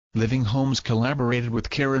LivingHomes collaborated with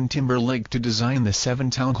Kieran Timberlake to design the 7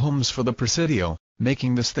 townhomes for the Presidio,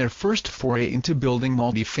 making this their first foray into building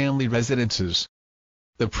multi-family residences.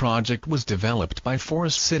 The project was developed by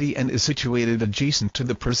Forest City and is situated adjacent to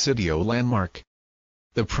the Presidio Landmark.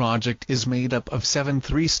 The project is made up of 7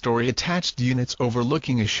 3-story attached units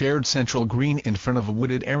overlooking a shared central green in front of a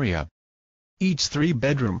wooded area. Each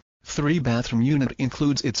 3-bedroom, 3-bathroom unit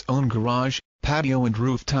includes its own garage, patio and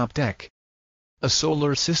rooftop deck. A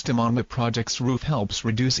solar system on the project's roof helps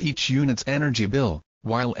reduce each unit's energy bill,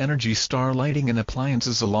 while Energy Star lighting and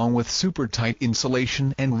appliances along with super-tight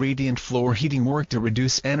insulation and radiant floor heating work to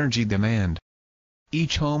reduce energy demand.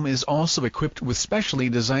 Each home is also equipped with specially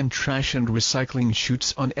designed trash and recycling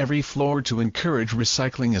chutes on every floor to encourage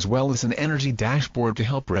recycling, as well as an energy dashboard to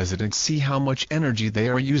help residents see how much energy they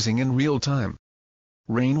are using in real time.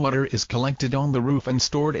 Rainwater is collected on the roof and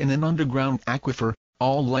stored in an underground aquifer.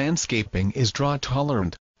 All landscaping is drought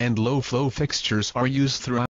tolerant, and low-flow fixtures are used throughout.